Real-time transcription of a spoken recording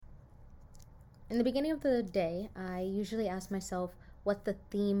In the beginning of the day, I usually ask myself what the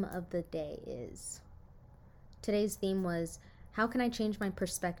theme of the day is. Today's theme was, how can I change my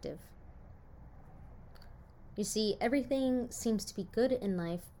perspective? You see, everything seems to be good in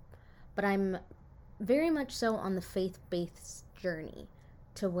life, but I'm very much so on the faith-based journey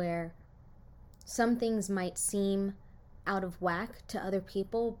to where some things might seem out of whack to other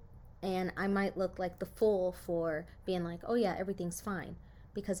people, and I might look like the fool for being like, oh yeah, everything's fine.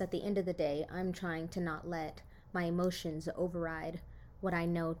 Because at the end of the day, I'm trying to not let my emotions override what I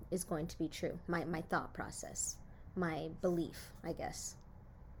know is going to be true, my thought process, my belief, I guess.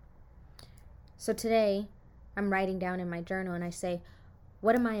 So today, I'm writing down in my journal and I say,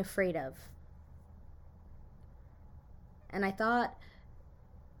 what am I afraid of? And I thought,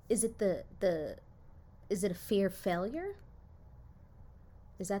 is it is it a fear of failure?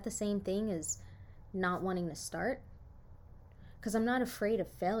 Is that the same thing as not wanting to start? Because I'm not afraid of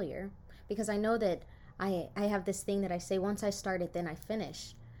failure, because I know that I have this thing that I say, once I start it, then I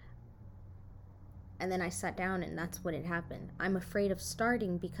finish. And then I sat down and that's what had happened. I'm afraid of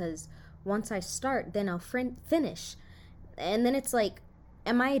starting because once I start, then I'll finish. And then it's like,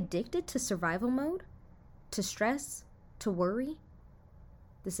 am I addicted to survival mode? To stress? To worry?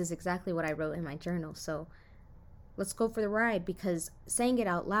 This is exactly what I wrote in my journal. So let's go for the ride, because saying it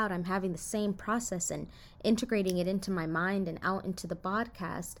out loud, I'm having the same process and integrating it into my mind and out into the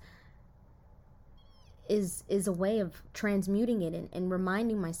podcast is a way of transmuting it and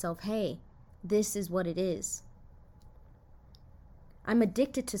reminding myself, hey, this is what it is. I'm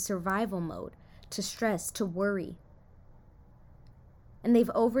addicted to survival mode, to stress, to worry. And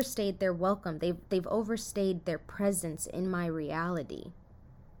they've overstayed their welcome. They've overstayed their presence in my reality.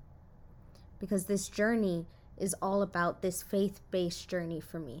 Because this journey is all about this faith-based journey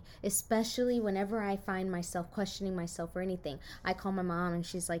for me, especially whenever I find myself questioning myself or anything. I call my mom and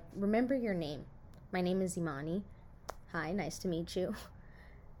she's like, remember your name. My name is Imani. Hi, nice to meet you.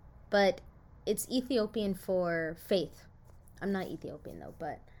 But it's Ethiopian for faith. I'm not Ethiopian though,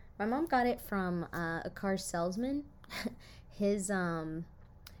 but my mom got it from a car salesman. His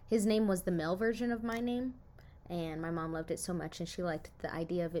name was the male version of my name, and my mom loved it so much and she liked the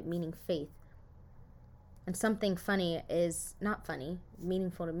idea of it meaning faith. And something funny is, not funny,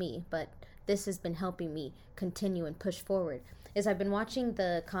 meaningful to me, but this has been helping me continue and push forward, is I've been watching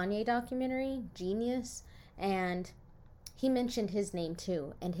the Kanye documentary, Genius, and he mentioned his name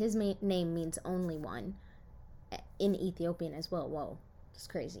too, and his name means only one, in Ethiopian as well. Whoa, it's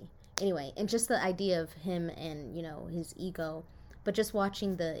crazy. Anyway, and just the idea of him and, his ego, but just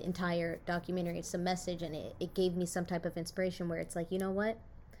watching the entire documentary, it's a message, and it gave me some type of inspiration where it's like, you know what?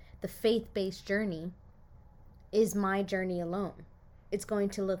 The faith-based journey is my journey alone. It's going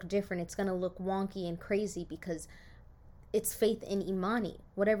to look different. It's going to look wonky and crazy because it's faith in Imani.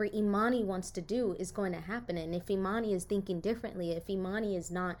 Whatever Imani wants to do is going to happen. And if Imani is thinking differently, if Imani is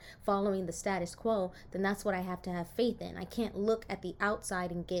not following the status quo, then that's what I have to have faith in. I can't look at the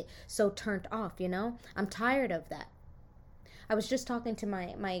outside and get so turned off, I'm tired of that. I was just talking to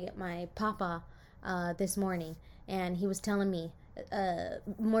my papa this morning, and he was telling me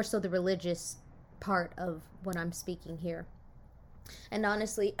more so the religious part of what I'm speaking here. And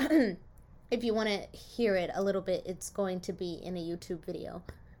honestly, if you want to hear it a little bit, it's going to be in a YouTube video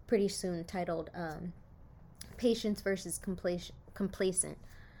pretty soon titled Patience versus Complacent.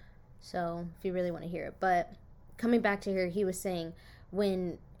 So if you really want to hear it. But coming back to here, he was saying,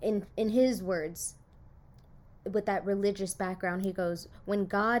 when in his words, with that religious background, he goes, when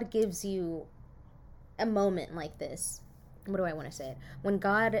God gives you a moment like this, what do I want to say?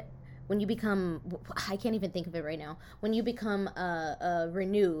 When you become, I can't even think of it right now, when you become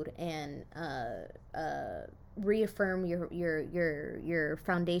renewed and reaffirm your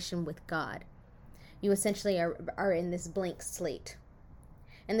foundation with God, you essentially are in this blank slate.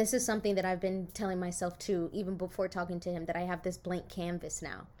 And this is something that I've been telling myself too, even before talking to him, that I have this blank canvas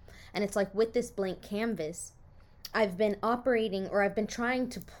now. And it's like, with this blank canvas, I've been operating, or I've been trying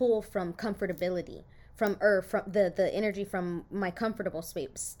to pull from comfortability, from the energy from my comfortable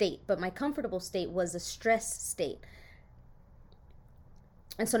state, but my comfortable state was a stress state.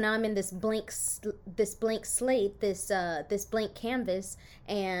 And so now I'm in this blank slate, this blank canvas,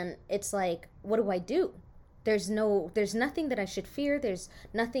 and it's like, what do I do? There's nothing that I should fear. There's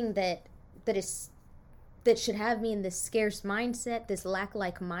nothing that should have me in this scarce mindset, this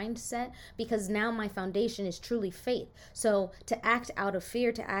lack-like mindset, because now my foundation is truly faith. So to act out of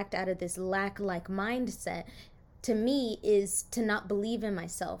fear, to act out of this lack-like mindset, to me is to not believe in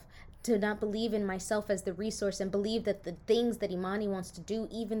myself, to not believe in myself as the resource, and believe that the things that Imani wants to do,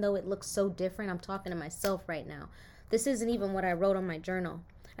 even though it looks so different, I'm talking to myself right now. This isn't even what I wrote on my journal.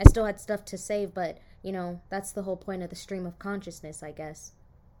 I still had stuff to save, but, that's the whole point of the stream of consciousness, I guess.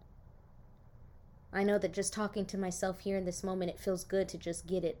 I know that just talking to myself here in this moment, it feels good to just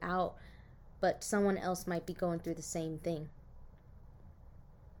get it out, but someone else might be going through the same thing.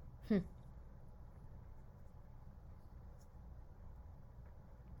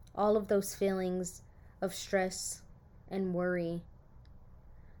 All of those feelings of stress and worry,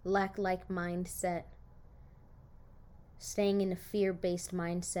 lack-like mindset, staying in a fear-based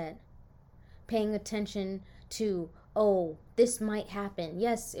mindset, paying attention to, oh, this might happen.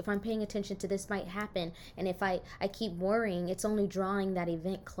 Yes, if I'm paying attention to this might happen, and if I keep worrying, it's only drawing that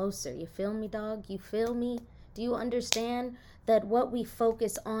event closer. You feel me, dog? You feel me? Do you understand that what we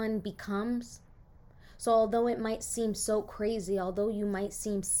focus on becomes? So although it might seem so crazy, although you might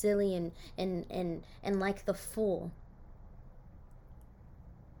seem silly and like the fool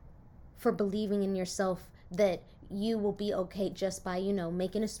for believing in yourself that you will be okay just by,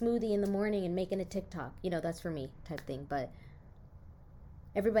 making a smoothie in the morning and making a TikTok. That's for me type thing. But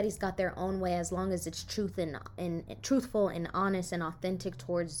everybody's got their own way, as long as it's truthful and honest and authentic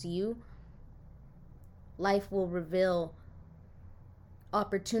towards you. Life will reveal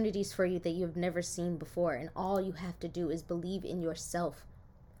opportunities for you that you've never seen before, and all you have to do is believe in yourself,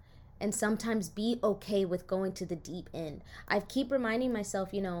 and sometimes be okay with going to the deep end. I keep reminding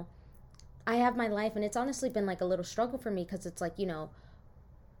myself, I have my life, and it's honestly been like a little struggle for me, because it's like,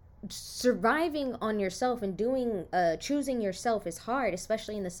 surviving on yourself and choosing yourself is hard,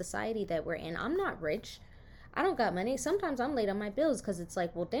 especially in the society that we're in. I'm not rich, I don't got money. Sometimes I'm late on my bills, because it's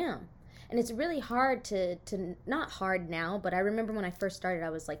like, well, damn. And it's really hard to not hard now, but I remember when I first started, I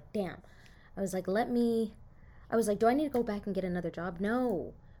was like, damn. I was like, do I need to go back and get another job?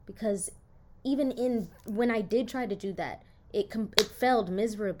 No, because even when I did try to do that, it failed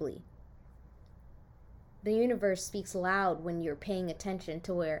miserably. The universe speaks loud when you're paying attention,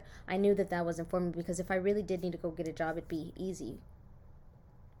 to where I knew that wasn't for me, because if I really did need to go get a job, it'd be easy.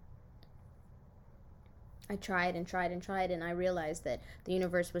 I tried and tried and tried, and I realized that the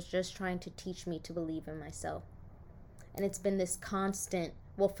universe was just trying to teach me to believe in myself. And it's been this constant,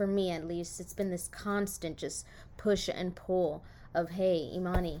 well, for me at least, it's been this constant just push and pull of, hey,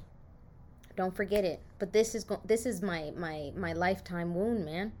 Imani, don't forget it. But this is my lifetime wound,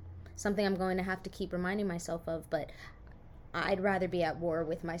 man. Something I'm going to have to keep reminding myself of, but I'd rather be at war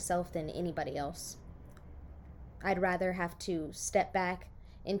with myself than anybody else. I'd rather have to step back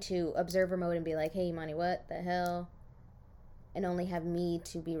into observer mode and be like, hey, Imani, what the hell? And only have me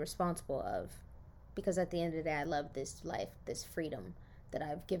to be responsible of. Because at the end of the day, I love this life, this freedom that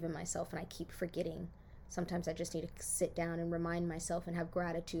I've given myself, and I keep forgetting. Sometimes I just need to sit down and remind myself and have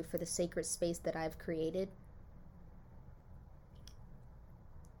gratitude for the sacred space that I've created.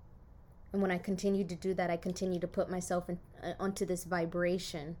 And when I continue to do that, I continue to put myself onto this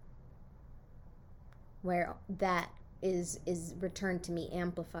vibration where that is returned to me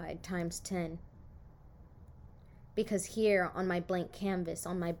amplified times 10. Because here on my blank canvas,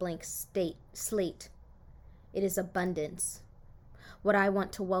 on my blank slate, it is abundance. What I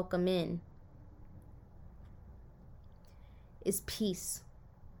want to welcome in is peace.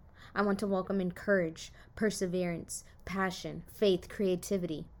 I want to welcome in courage, perseverance, passion, faith,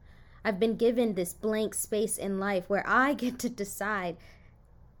 creativity. I've been given this blank space in life where I get to decide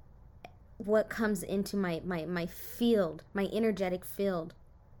what comes into my field, my energetic field.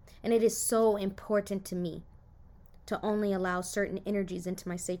 And it is so important to me to only allow certain energies into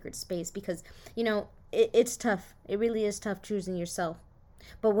my sacred space, because, it's tough. It really is tough choosing yourself.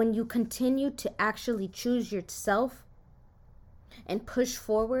 But when you continue to actually choose yourself and push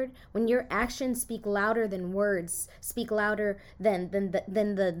forward, when your actions speak louder than words, speak louder than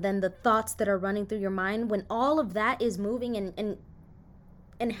the thoughts that are running through your mind, when all of that is moving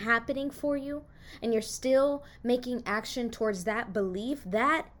and happening for you, and you're still making action towards that belief,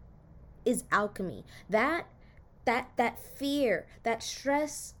 that is alchemy. That fear, that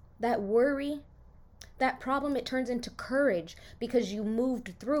stress, that worry, that problem, it turns into courage because you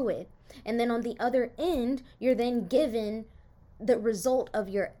moved through it. And then on the other end, you're then given the result of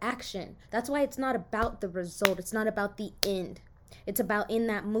your action. That's why it's not about the result. It's not about the end. It's about in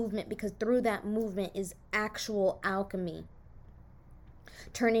that movement, because through that movement is actual alchemy.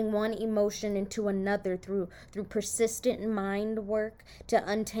 Turning one emotion into another through persistent mind work, to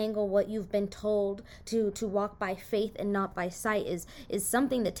untangle what you've been told, to walk by faith and not by sight is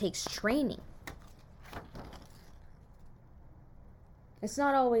something that takes training. It's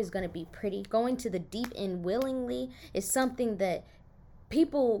not always going to be pretty. Going to the deep end willingly is something that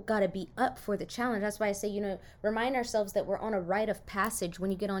people got to be up for the challenge. That's why I say, remind ourselves that we're on a rite of passage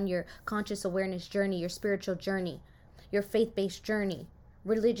when you get on your conscious awareness journey, your spiritual journey, your faith-based journey.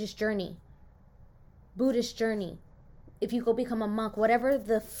 religious journey, Buddhist journey, if you go become a monk, whatever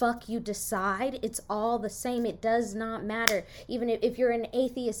the fuck you decide, it's all the same. It does not matter. Even if you're an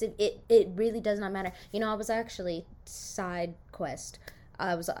atheist, it really does not matter. I was actually, side quest,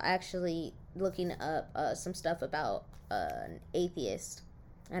 I was actually looking up some stuff about an atheist.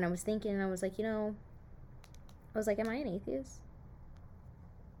 And I was thinking, I was like, am I an atheist?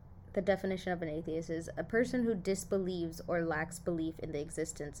 The definition of an atheist is a person who disbelieves or lacks belief in the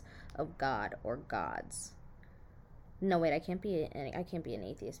existence of God or gods. No, wait, I can't be an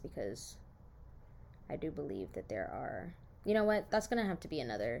atheist because I do believe that there are... You know what? That's going to have to be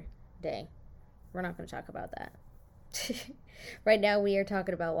another day. We're not going to talk about that. Right now we are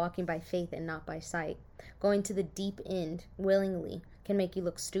talking about walking by faith and not by sight. Going to the deep end willingly can make you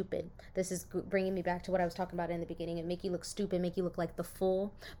look stupid. This is bringing me back to what I was talking about in the beginning. It make you look stupid, make you look like the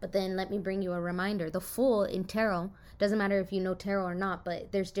fool. But then let me bring you a reminder. The fool in tarot, doesn't matter if you know tarot or not,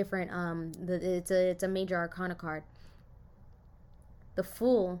 but there's different... It's a major arcana card. The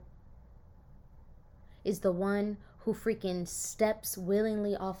fool is the one who freaking steps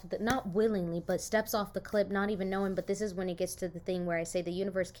willingly off the, not willingly, but steps off the cliff, not even knowing. But this is when it gets to the thing where I say the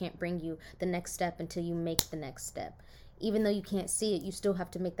universe can't bring you the next step until you make the next step. Even though you can't see it, you still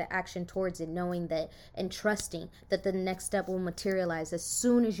have to make the action towards it, knowing that and trusting that the next step will materialize as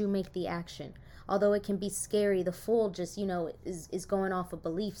soon as you make the action. Although it can be scary, the fool just, is going off of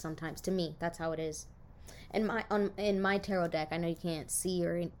belief sometimes. To me, that's how it is. In my tarot deck, I know you can't see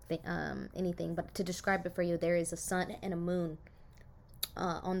or anything, but to describe it for you, there is a sun and a moon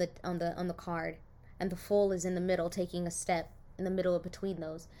on the card, and the fool is in the middle, taking a step in the middle of between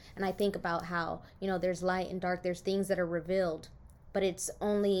those. And I think about how there's light and dark, there's things that are revealed, but it's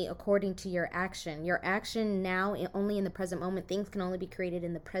only according to your action. Your action now, only in the present moment. Things can only be created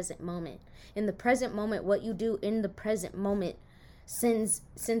in the present moment. In the present moment, what you do in the present moment sends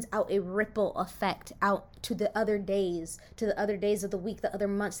out a ripple effect out to the other days of the week, the other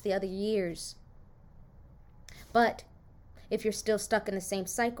months, the other years. But if you're still stuck in the same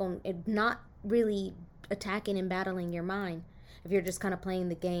cycle, not really attacking and battling your mind, if you're just kind of playing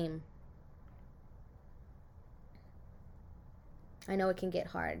the game, I know it can get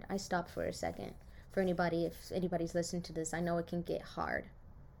hard. I stopped for a second. For anybody, if anybody's listening to this, I know it can get hard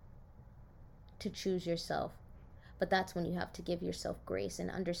to choose yourself. But that's when you have to give yourself grace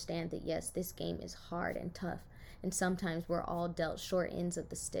and understand that, yes, this game is hard and tough. And sometimes we're all dealt short ends of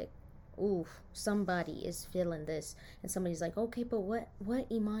the stick. Oof, somebody is feeling this. And somebody's like, okay, but what,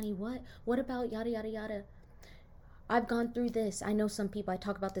 Imani, what about yada, yada, yada? I've gone through this. I know some people, I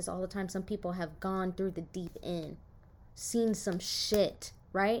talk about this all the time. Some people have gone through the deep end, seen some shit,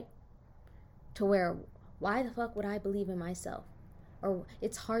 right? To where, why the fuck would I believe in myself? Or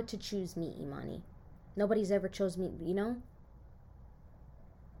it's hard to choose me, Imani. Nobody's ever chose me,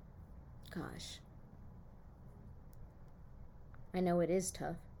 Gosh. I know it is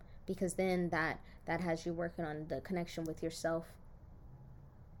tough, because then that has you working on the connection with yourself.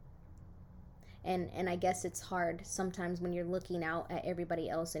 And I guess it's hard sometimes when you're looking out at everybody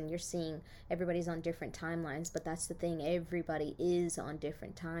else and you're seeing everybody's on different timelines, but that's the thing, everybody is on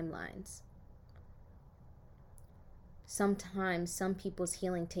different timelines. Sometimes some people's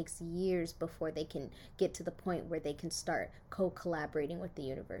healing takes years before they can get to the point where they can start co-collaborating with the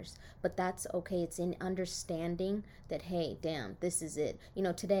universe. But that's okay. It's in understanding that, hey, damn, this is it.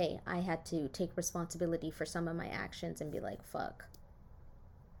 Today I had to take responsibility for some of my actions and be like, fuck.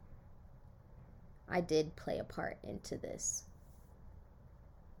 I did play a part into this.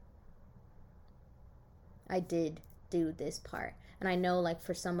 I did do this part. And I know, like,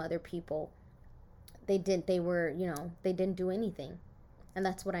 for some other people, they didn't do anything. And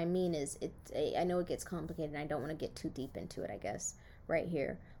that's what I mean is, I know it gets complicated and I don't want to get too deep into it, I guess, right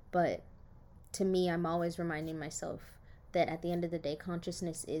here. But to me, I'm always reminding myself that at the end of the day,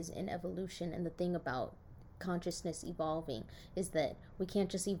 consciousness is an evolution. And the thing about consciousness evolving is that we can't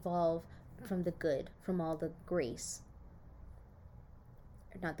just evolve from the good, from all the grace.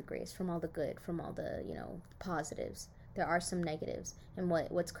 Not the grace, from all the good, from all the, positives. There are some negatives. And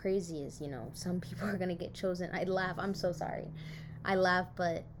what's crazy is, some people are going to get chosen. I laugh. I'm so sorry. I laugh,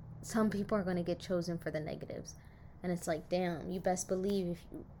 but some people are going to get chosen for the negatives. And it's like, damn, you best believe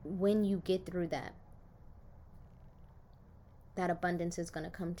when you get through that abundance is going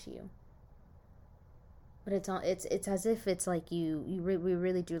to come to you. But it's as if it's like we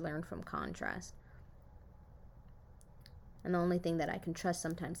really do learn from contrast. And the only thing that I can trust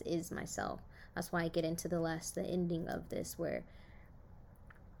sometimes is myself. That's why I get into the ending of this, where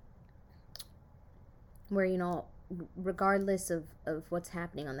regardless of what's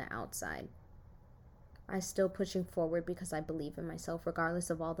happening on the outside, I'm still pushing forward because I believe in myself, regardless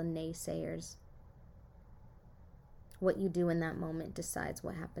of all the naysayers. What you do in that moment decides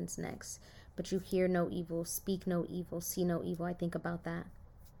what happens next. But you hear no evil, speak no evil, see no evil. I think about that.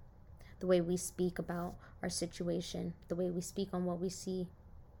 The way we speak about our situation, the way we speak on what we see,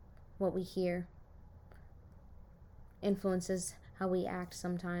 what we hear, influences how we act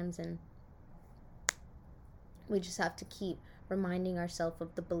sometimes. And we just have to keep reminding ourselves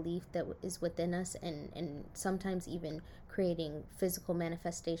of the belief that is within us, and sometimes even creating physical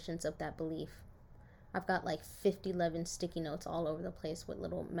manifestations of that belief. I've got like 11 sticky notes all over the place with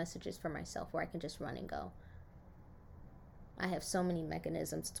little messages for myself where I can just run and go. I have so many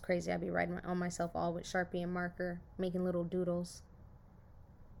mechanisms. It's crazy. I'd be writing on myself all with Sharpie and marker, making little doodles.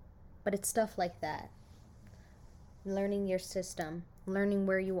 But it's stuff like that. Learning your system, learning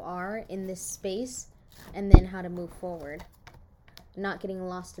where you are in this space, and then how to move forward. Not getting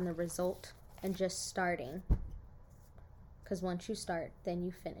lost in the result and just starting. Because once you start, then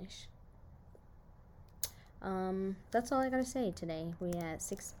you finish. That's all I gotta say today. We at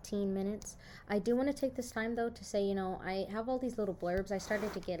 16 minutes. I do want to take this time though to say, I have all these little blurbs. I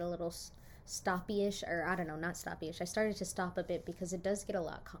started to get a little stoppy-ish, or I don't know, not stoppy-ish. I started to stop a bit because it does get a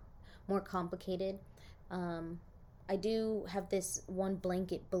lot more complicated. I do have this one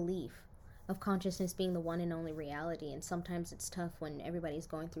blanket belief of consciousness being the one and only reality, and sometimes it's tough when everybody's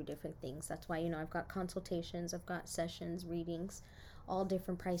going through different things. That's why, I've got consultations, I've got sessions, readings, all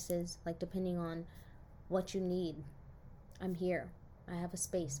different prices, like depending on what you need. I'm here. I have a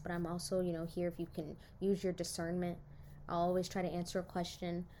space, but I'm also, here if you can use your discernment. I'll always try to answer a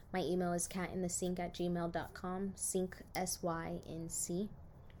question. My email is catinthesync@gmail.com, sync, SYNC.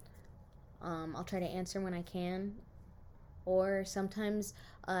 I'll try to answer when I can. Or sometimes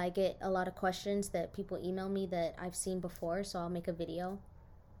I get a lot of questions that people email me that I've seen before, so I'll make a video.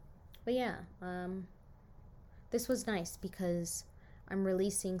 But yeah, this was nice because I'm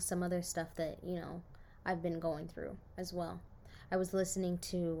releasing some other stuff that, I've been going through as well. I was listening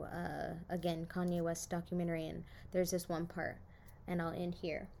to, again, Kanye West documentary, and there's this one part, and I'll end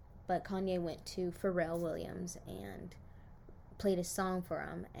here. But Kanye went to Pharrell Williams and played a song for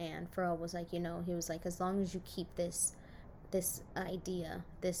him, and Pharrell was like, he was like, as long as you keep this idea,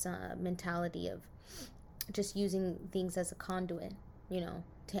 this mentality of just using things as a conduit,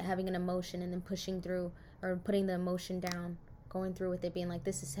 to having an emotion and then pushing through, or putting the emotion down, going through with it, being like,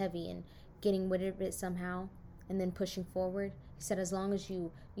 this is heavy, and getting rid of it somehow, and then pushing forward. He said, as long as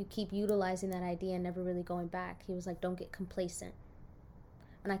you keep utilizing that idea and never really going back, he was like, don't get complacent.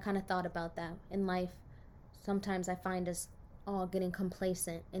 And I kind of thought about that in life. Sometimes I find us all getting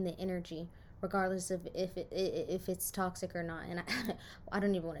complacent in the energy, regardless of if it's toxic or not. And I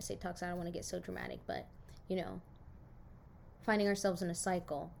don't even want to say toxic. I don't want to get so dramatic, but finding ourselves in a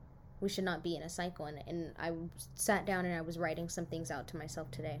cycle. We should not be in a cycle. And I sat down and I was writing some things out to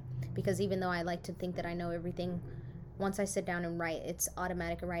myself today, because even though I like to think that I know everything, once I sit down and write, it's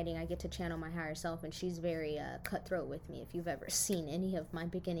automatic writing. I get to channel my higher self, and she's very cutthroat with me. If you've ever seen any of my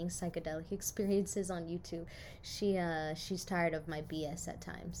beginning psychedelic experiences on YouTube, she's tired of my BS at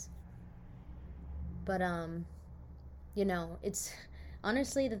times. But it's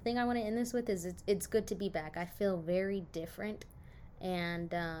honestly, the thing I want to end this with is it's good to be back. I feel very different,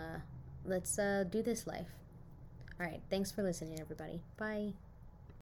 and let's do this life. All right, thanks for listening, everybody. Bye.